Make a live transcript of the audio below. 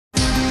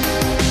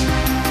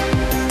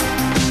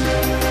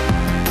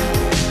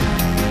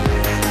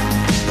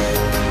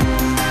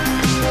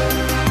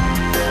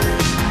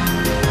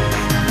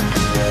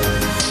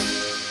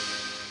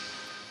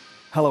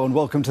Hello and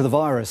welcome to The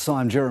Virus.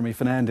 I'm Jeremy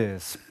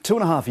Fernandez.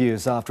 2.5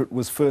 years after it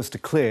was first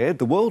declared,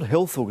 the World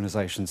Health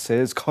Organization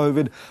says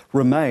COVID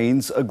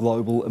remains a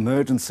global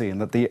emergency and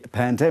that the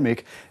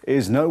pandemic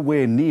is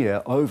nowhere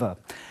near over.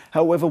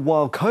 However,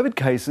 while COVID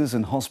cases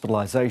and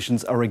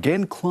hospitalisations are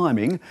again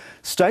climbing,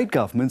 state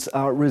governments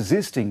are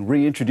resisting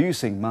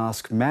reintroducing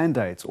mask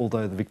mandates,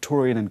 although the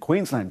Victorian and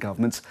Queensland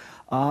governments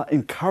are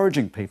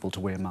encouraging people to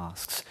wear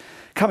masks.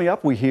 Coming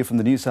up, we hear from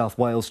the New South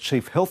Wales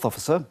Chief Health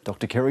Officer,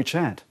 Dr Kerry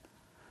Chant.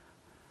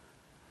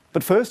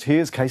 But first,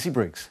 here's Casey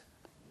Briggs.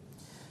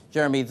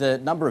 Jeremy, the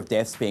number of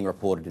deaths being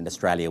reported in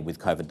Australia with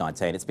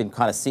COVID-19, it's been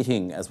kind of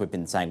sitting, as we've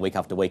been saying, week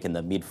after week in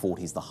the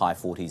mid-40s, the high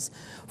 40s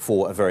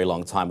for a very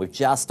long time. We've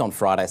just on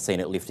Friday seen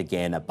it lift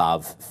again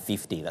above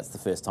 50. That's the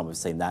first time we've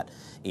seen that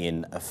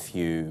in a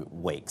few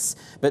weeks.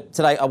 But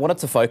today I wanted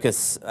to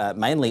focus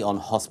mainly on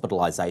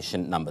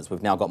hospitalisation numbers.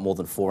 We've now got more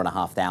than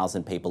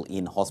 4,500 people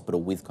in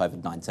hospital with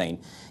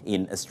COVID-19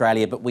 in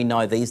Australia, but we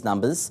know these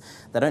numbers,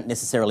 they don't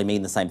necessarily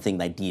mean the same thing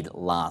they did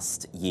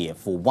last year.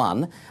 For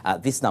one,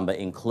 this number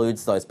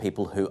includes those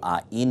people who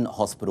are in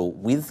hospital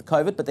with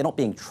COVID, but they're not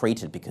being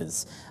treated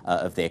because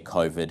of their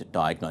COVID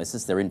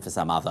diagnosis. They're in for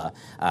some other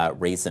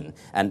reason.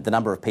 And the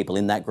number of people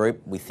in that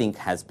group, we think,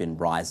 has been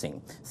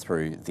rising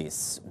through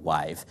this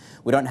wave.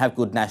 We don't have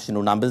good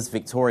national numbers.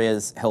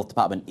 Victoria's Health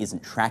Department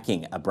isn't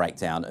tracking a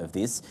breakdown of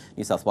this.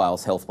 New South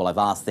Wales Health, well, I've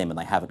asked them and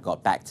they haven't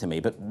got back to me.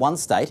 But one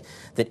state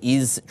that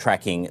is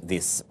tracking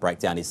this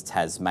breakdown is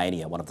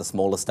Tasmania, one of the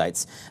smaller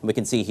states. And we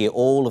can see here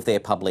all of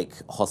their public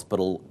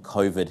hospital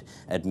COVID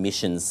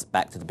admissions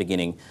back to the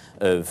beginning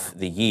of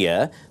the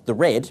year. The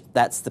red,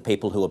 that's the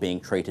people who are being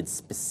treated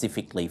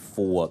specifically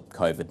for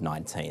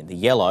COVID-19. The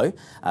yellow,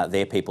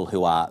 they're people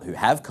who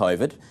have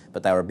COVID,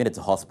 but they were admitted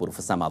to hospital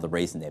for some other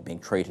reason. They're being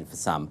treated for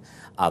some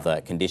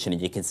other condition.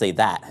 And you can see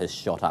that has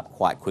shot up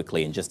quite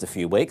quickly in just a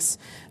few weeks.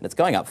 And it's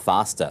going up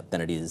faster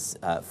than it is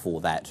for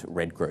that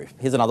red group.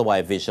 Here's another way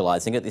of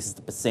visualising it. This is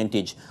the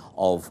percentage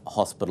of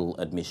hospital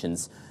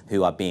admissions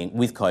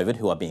with COVID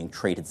who are being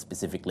treated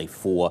specifically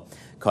for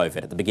COVID.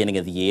 At the beginning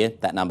of the year,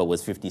 that number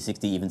was 50,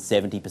 60, even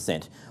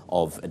 70%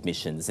 of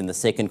admissions. In the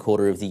second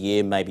quarter of the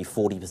year, maybe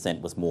 40%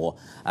 was more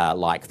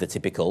like the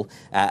typical.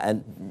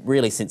 And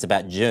really since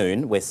about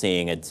June, we're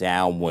seeing a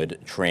downward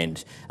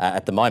trend.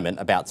 At the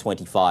moment, about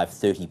 25,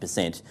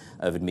 30%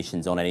 of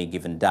admissions on any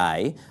given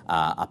day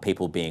are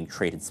people being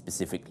treated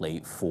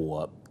specifically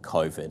for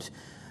COVID.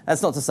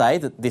 That's not to say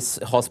that this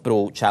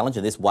hospital challenge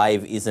and this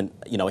wave isn't,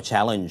 a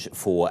challenge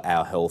for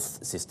our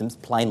health systems.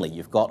 Plainly,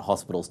 you've got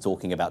hospitals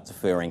talking about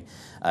deferring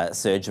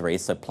surgeries,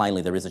 so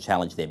plainly there is a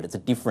challenge there, but it's a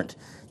different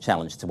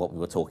challenge to what we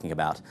were talking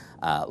about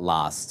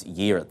last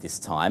year at this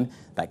time.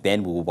 Back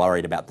then, we were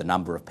worried about the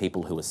number of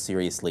people who were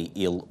seriously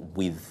ill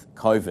with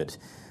COVID.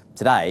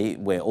 Today,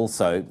 we're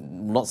also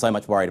not so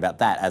much worried about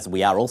that as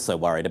we are also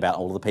worried about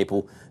all of the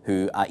people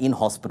who are in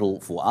hospital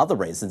for other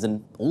reasons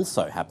and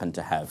also happen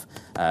to have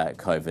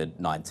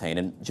COVID-19.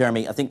 And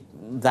Jeremy, I think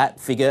that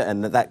figure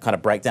and that kind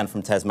of breakdown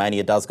from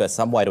Tasmania does go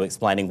some way to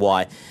explaining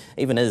why,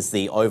 even as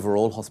the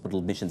overall hospital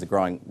admissions are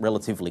growing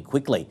relatively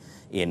quickly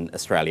in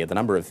Australia, the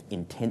number of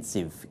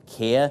intensive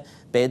care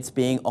beds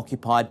being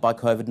occupied by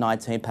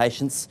COVID-19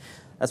 patients,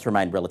 that's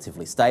remained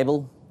relatively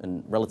stable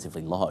and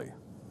relatively low.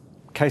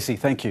 Casey,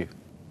 thank you.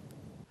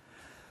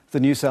 The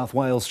New South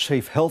Wales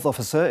Chief Health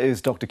Officer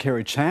is Dr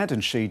Kerry Chant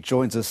and she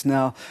joins us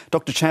now.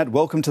 Dr Chant,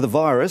 welcome to The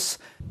Virus.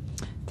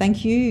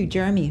 Thank you,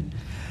 Jeremy.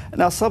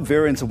 Now,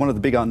 subvariants are one of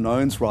the big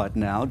unknowns right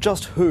now.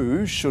 Just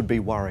who should be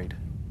worried?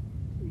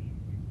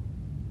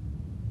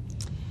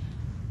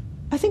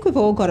 I think we've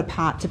all got a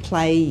part to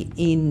play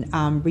in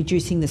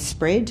reducing the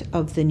spread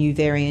of the new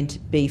variant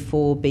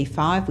B4,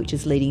 B5, which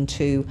is leading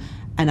to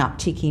an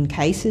uptick in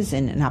cases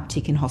and an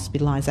uptick in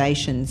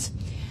hospitalisations.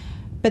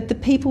 But the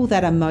people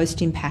that are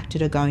most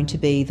impacted are going to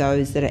be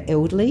those that are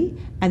elderly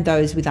and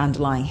those with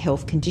underlying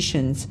health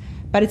conditions.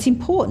 But it's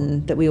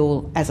important that we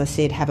all, as I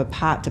said, have a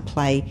part to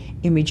play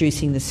in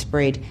reducing the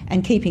spread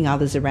and keeping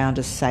others around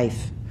us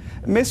safe.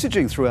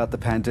 Messaging throughout the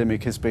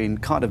pandemic has been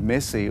kind of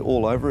messy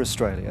all over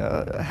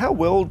Australia. How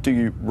well do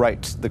you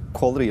rate the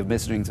quality of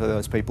messaging to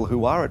those people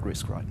who are at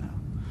risk right now?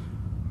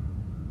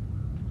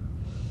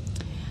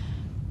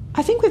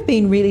 I think we've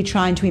been really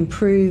trying to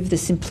improve the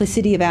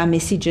simplicity of our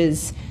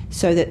messages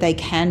so that they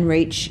can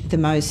reach the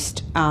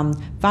most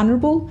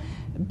vulnerable,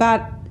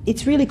 but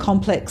it's really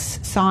complex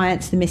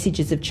science. The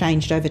messages have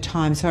changed over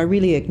time, so I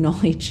really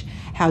acknowledge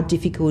how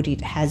difficult it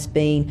has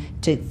been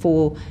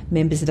for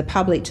members of the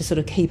public to sort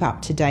of keep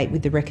up to date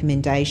with the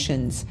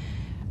recommendations.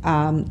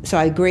 So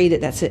I agree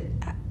that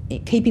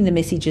keeping the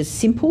messages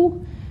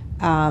simple,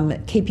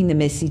 keeping the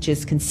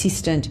messages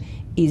consistent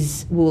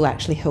will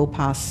actually help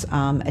us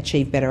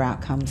achieve better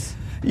outcomes.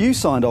 You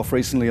signed off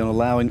recently on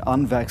allowing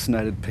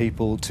unvaccinated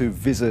people to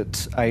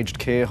visit aged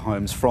care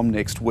homes from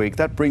next week.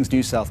 That brings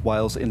New South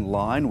Wales in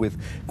line with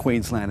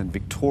Queensland and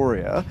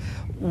Victoria.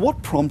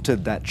 What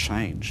prompted that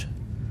change?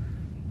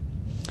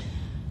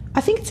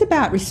 I think it's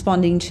about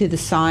responding to the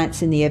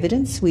science and the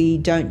evidence. We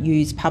don't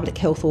use public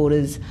health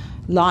orders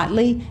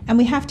lightly, and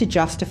we have to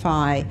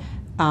justify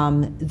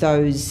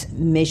those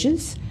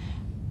measures.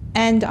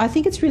 And I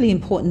think it's really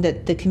important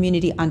that the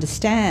community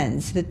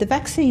understands that the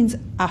vaccines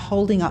are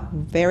holding up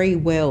very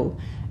well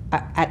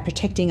at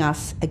protecting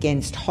us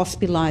against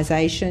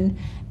hospitalisation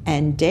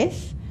and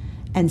death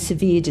and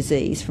severe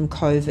disease from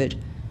COVID,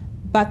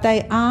 but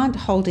they aren't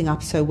holding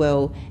up so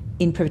well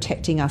in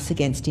protecting us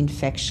against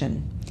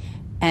infection.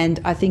 And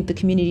I think the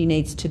community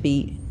needs to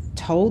be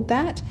told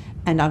that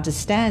and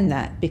understand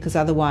that, because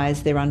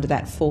otherwise they're under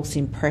that false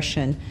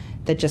impression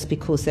that just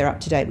because they're up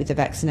to date with the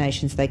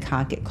vaccinations they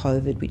can't get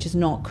COVID, which is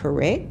not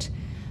correct.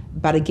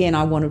 But again,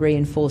 I want to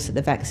reinforce that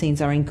the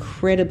vaccines are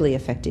incredibly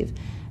effective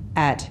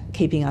at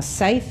keeping us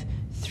safe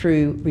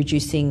through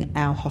reducing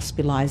our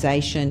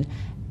hospitalisation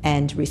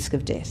and risk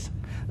of death.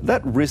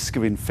 That risk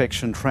of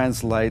infection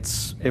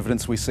translates,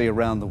 evidence we see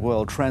around the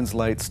world,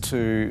 translates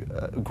to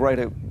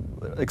greater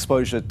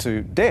exposure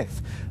to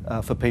death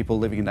for people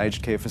living in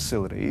aged care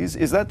facilities.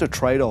 Is that the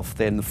trade-off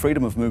then, the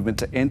freedom of movement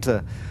to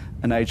enter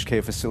an aged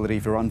care facility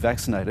if you're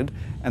unvaccinated,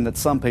 and that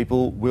some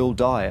people will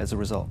die as a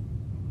result?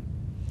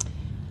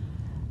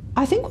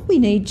 I think what we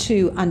need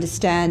to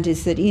understand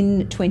is that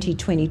in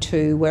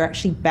 2022 we're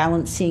actually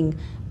balancing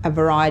a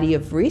variety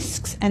of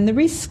risks, and the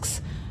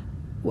risks,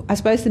 I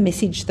suppose the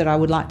message that I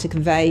would like to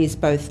convey is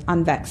both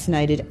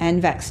unvaccinated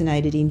and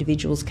vaccinated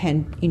individuals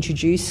can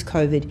introduce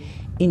COVID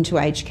into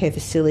aged care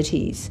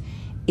facilities.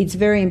 It's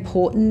very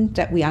important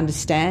that we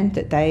understand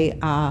that they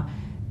are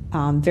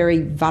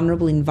very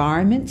vulnerable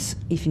environments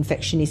if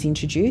infection is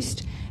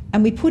introduced,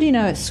 and we put in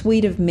a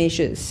suite of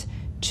measures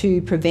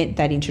to prevent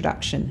that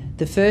introduction.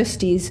 The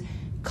first is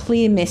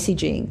clear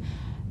messaging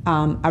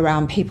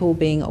around people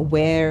being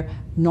aware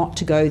not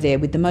to go there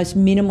with the most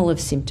minimal of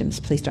symptoms.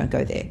 Please don't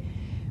go there.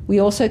 We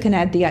also can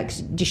add the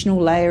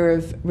additional layer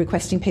of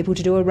requesting people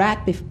to do a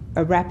rapid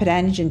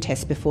antigen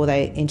test before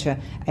they enter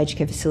aged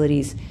care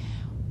facilities.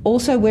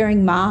 Also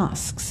wearing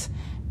masks.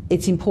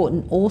 It's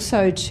important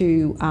also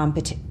to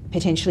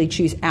potentially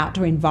choose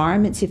outdoor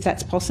environments if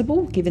that's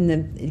possible, given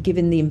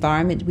the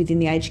environment within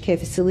the aged care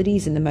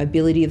facilities and the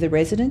mobility of the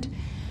resident.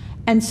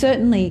 And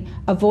certainly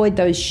avoid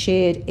those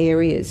shared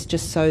areas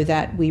just so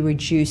that we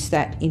reduce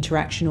that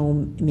interaction or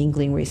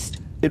mingling risk.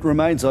 It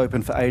remains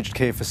open for aged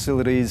care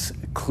facilities,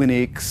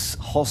 clinics,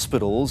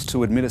 hospitals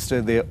to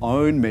administer their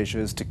own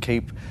measures to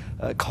keep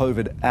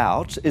COVID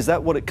out. Is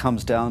that what it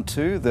comes down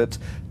to, that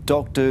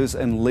doctors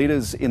and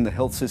leaders in the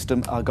health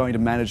system are going to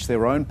manage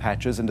their own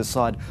patches and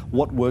decide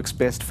what works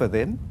best for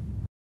them?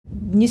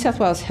 New South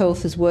Wales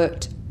Health has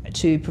worked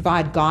to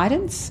provide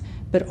guidance,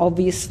 but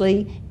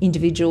obviously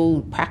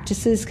individual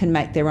practices can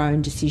make their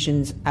own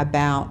decisions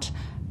about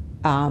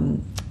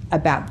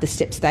the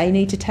steps they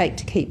need to take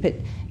to keep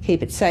it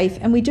safe.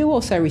 And we do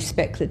also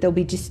respect that there'll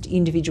be just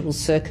individual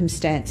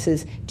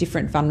circumstances,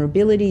 different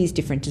vulnerabilities,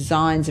 different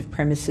designs of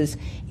premises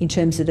in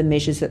terms of the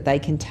measures that they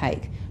can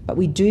take. But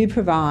we do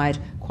provide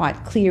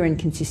quite clear and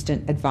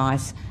consistent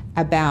advice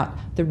about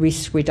the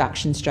risk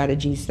reduction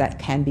strategies that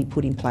can be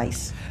put in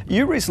place.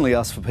 You recently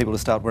asked for people to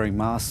start wearing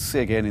masks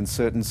again in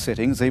certain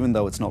settings, even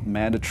though it's not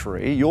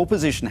mandatory. Your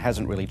position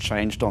hasn't really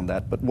changed on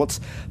that, but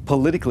what's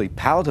politically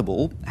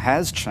palatable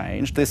has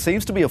changed. There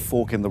seems to be a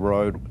fork in the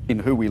road in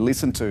who we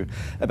listen to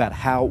about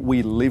how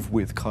we live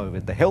with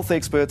COVID, the health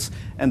experts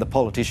and the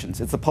politicians.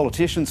 It's the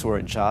politicians who are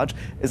in charge.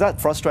 Is that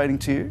frustrating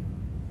to you?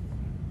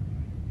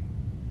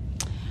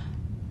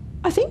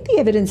 I think the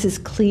evidence is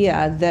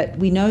clear that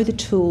we know the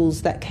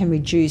tools that can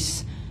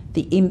reduce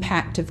the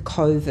impact of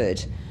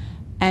COVID,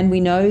 and we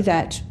know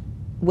that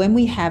when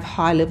we have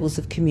high levels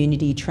of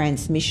community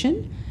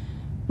transmission,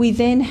 we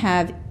then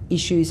have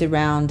issues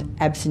around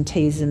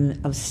absenteeism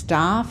of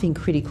staff in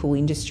critical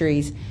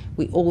industries.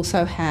 We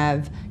also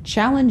have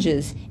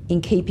challenges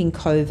in keeping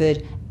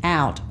COVID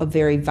out of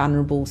very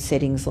vulnerable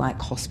settings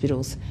like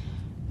hospitals.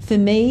 For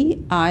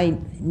me, I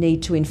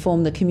need to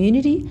inform the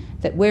community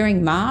that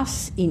wearing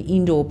masks in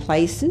indoor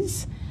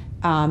places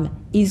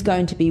is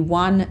going to be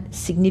one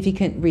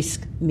significant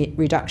risk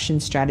reduction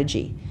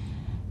strategy.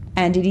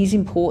 And it is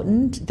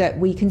important that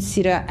we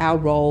consider our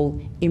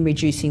role in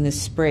reducing the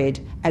spread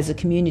as a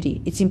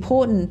community. It's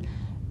important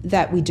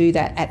that we do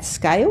that at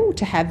scale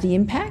to have the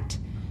impact.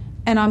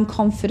 And I'm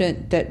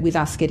confident that with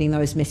us getting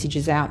those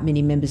messages out,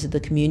 many members of the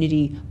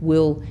community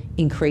will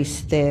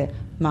increase their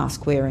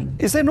mask wearing.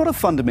 Is there not a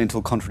fundamental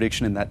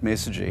contradiction in that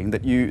messaging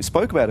that you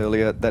spoke about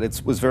earlier, that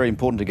it was very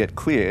important to get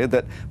clear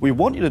that we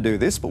want you to do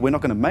this, but we're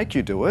not going to make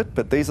you do it,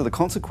 but these are the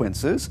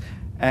consequences,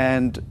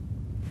 and,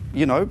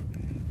 you know,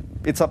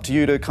 it's up to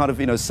you to kind of,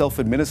 you know,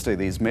 self-administer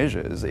these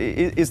measures.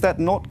 Is that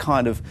not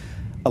kind of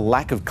a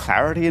lack of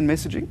clarity in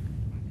messaging?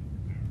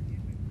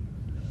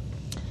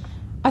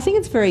 I think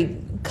it's very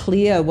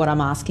clear what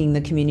I'm asking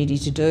the community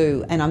to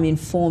do, and I'm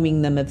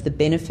informing them of the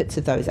benefits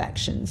of those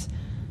actions.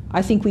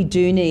 I think we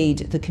do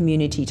need the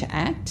community to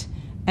act,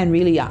 and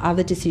really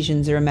other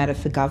decisions are a matter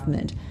for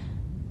government.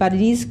 But it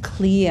is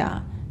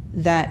clear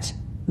that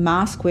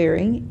mask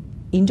wearing,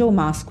 indoor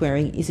mask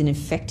wearing, is an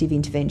effective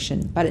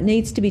intervention, but it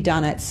needs to be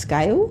done at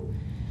scale.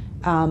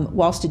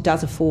 Whilst it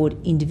does afford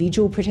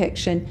individual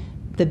protection,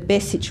 the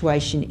best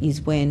situation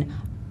is when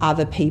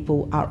other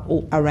people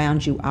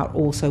around you are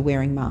also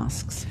wearing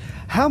masks.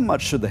 How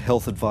much should the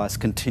health advice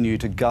continue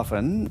to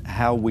govern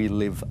how we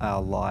live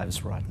our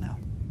lives right now?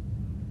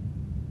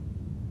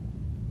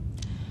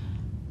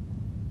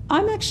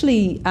 I'm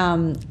actually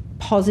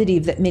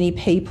positive that many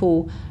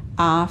people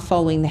are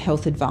following the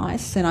health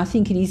advice, and I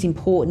think it is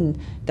important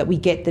that we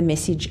get the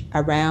message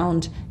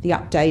around the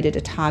updated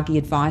ATAGI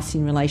advice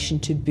in relation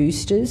to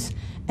boosters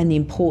and the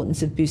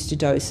importance of booster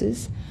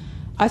doses.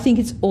 I think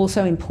it's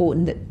also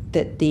important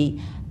that the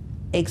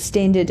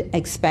expanded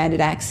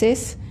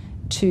access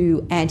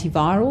to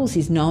antivirals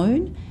is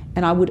known,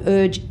 and I would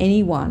urge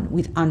anyone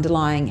with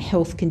underlying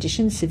health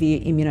conditions, severe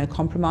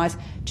immunocompromise,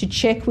 to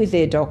check with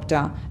their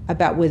doctor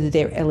about whether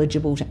they're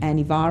eligible to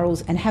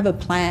antivirals and have a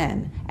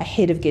plan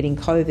ahead of getting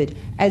COVID,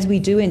 as we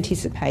do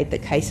anticipate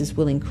that cases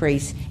will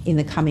increase in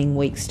the coming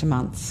weeks to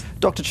months.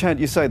 Dr. Chant,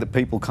 you say that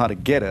people kind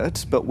of get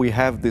it, but we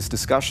have this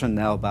discussion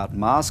now about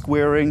mask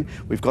wearing.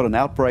 We've got an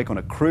outbreak on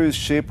a cruise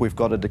ship. We've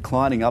got a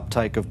declining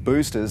uptake of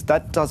boosters.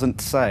 That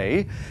doesn't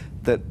say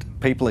that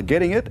people are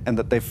getting it and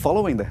that they're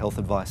following the health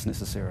advice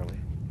necessarily.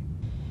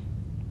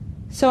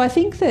 So I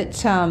think that,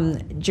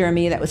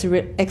 Jeremy, that was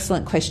an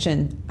excellent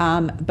question,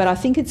 but I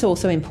think it's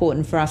also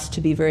important for us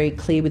to be very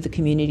clear with the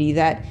community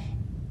that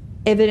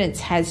evidence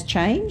has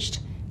changed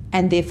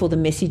and therefore the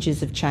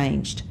messages have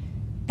changed.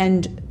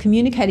 And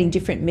communicating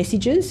different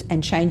messages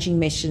and changing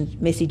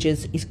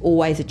messages is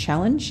always a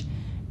challenge,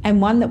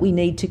 and one that we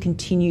need to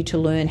continue to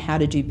learn how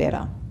to do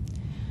better.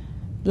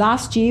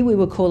 Last year we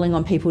were calling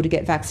on people to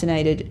get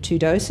vaccinated 2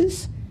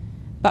 doses,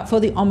 but for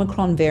the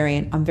Omicron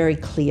variant, I'm very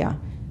clear.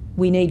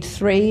 We need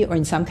 3, or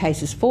in some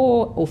cases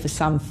 4, or for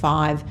some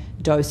 5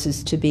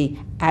 doses to be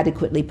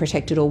adequately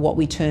protected, or what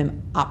we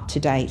term up to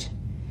date.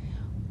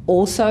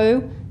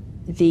 Also,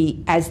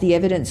 as the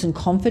evidence and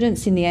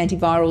confidence in the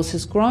antivirals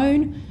has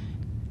grown,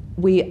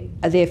 we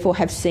therefore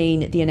have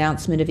seen the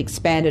announcement of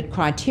expanded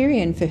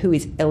criterion for who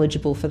is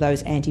eligible for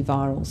those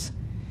antivirals.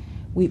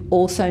 We've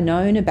also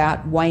known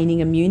about waning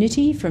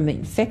immunity from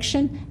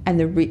infection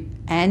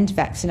and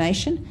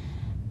vaccination,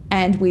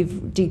 and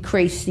we've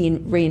decreased the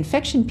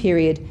reinfection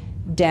period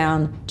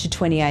down to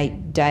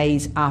 28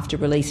 days after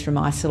release from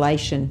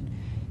isolation.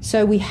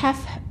 So we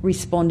have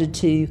responded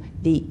to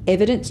the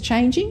evidence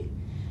changing.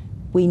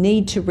 We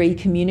need to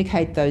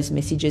re-communicate those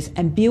messages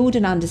and build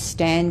an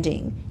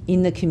understanding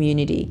in the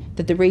community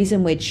that the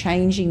reason we're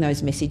changing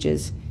those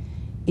messages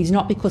is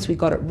not because we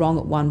got it wrong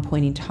at one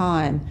point in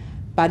time,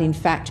 but in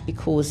fact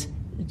because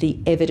the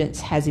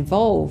evidence has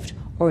evolved,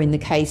 or in the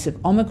case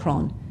of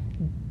Omicron,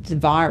 the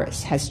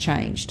virus has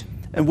changed.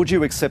 And would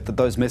you accept that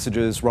those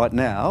messages right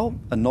now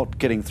are not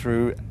getting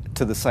through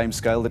to the same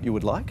scale that you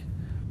would like?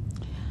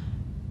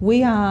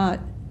 We are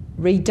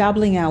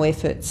redoubling our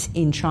efforts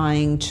in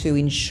trying to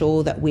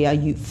ensure that we are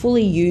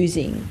fully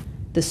using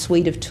the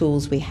suite of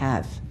tools we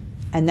have.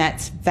 And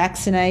that's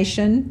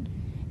vaccination,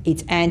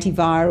 it's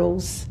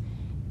antivirals,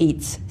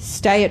 it's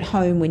stay at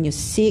home when you're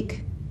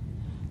sick,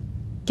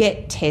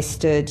 get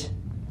tested,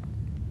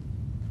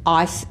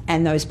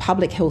 and those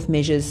public health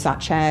measures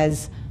such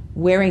as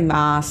wearing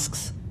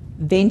masks,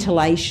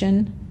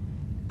 ventilation,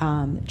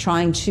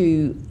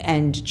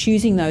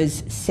 choosing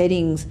those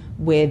settings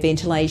where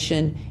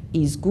ventilation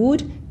is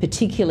good,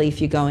 particularly if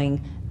you're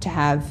going to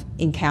have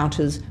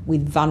encounters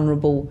with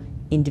vulnerable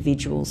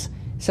individuals.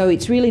 So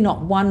it's really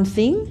not one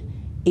thing,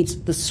 it's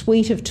the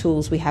suite of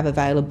tools we have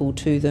available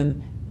to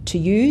them to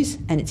use,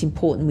 and it's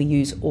important we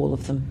use all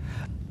of them.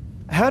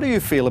 How do you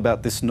feel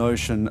about this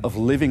notion of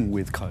living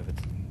with COVID?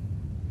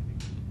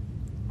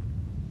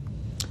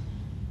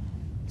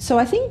 So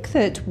I think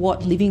that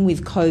what living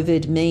with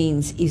COVID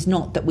means is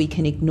not that we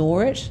can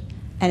ignore it,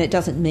 and it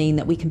doesn't mean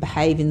that we can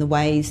behave in the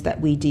ways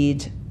that we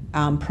did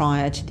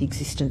prior to the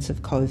existence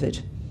of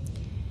COVID.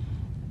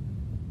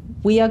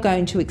 We are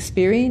going to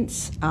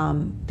experience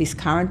this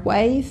current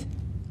wave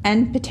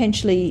and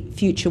potentially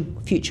future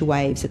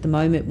waves. At the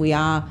moment, we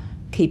are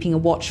keeping a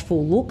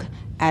watchful look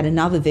at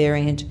another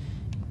variant,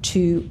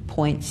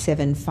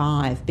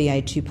 2.75,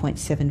 BA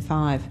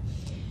 2.75.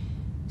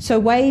 So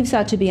waves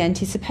are to be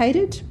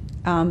anticipated.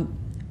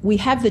 We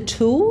have the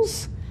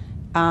tools,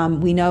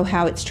 we know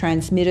how it's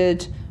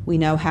transmitted, we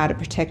know how to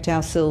protect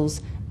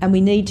ourselves, and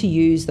we need to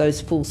use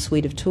those full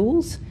suite of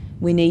tools.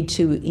 We need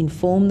to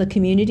inform the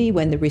community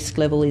when the risk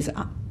level is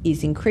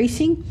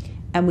increasing,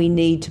 and we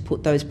need to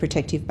put those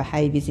protective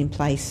behaviours in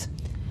place.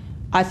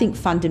 I think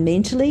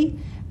fundamentally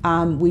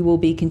we will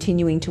be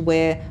continuing to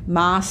wear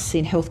masks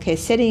in healthcare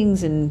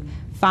settings, and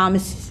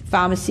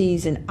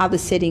pharmacies and other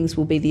settings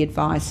will be the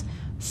advice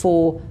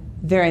for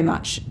very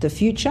much the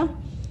future.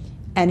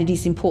 And it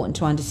is important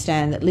to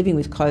understand that living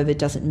with COVID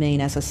doesn't mean,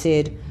 as I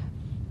said,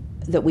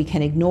 that we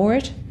can ignore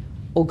it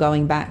or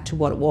going back to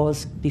what it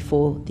was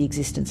before the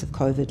existence of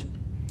COVID.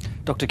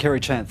 Dr. Kerry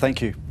Chant,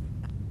 thank you.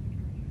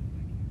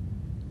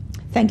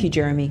 Thank you,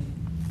 Jeremy.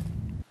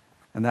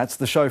 And that's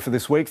the show for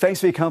this week. Thanks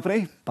for your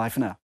company. Bye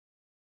for now.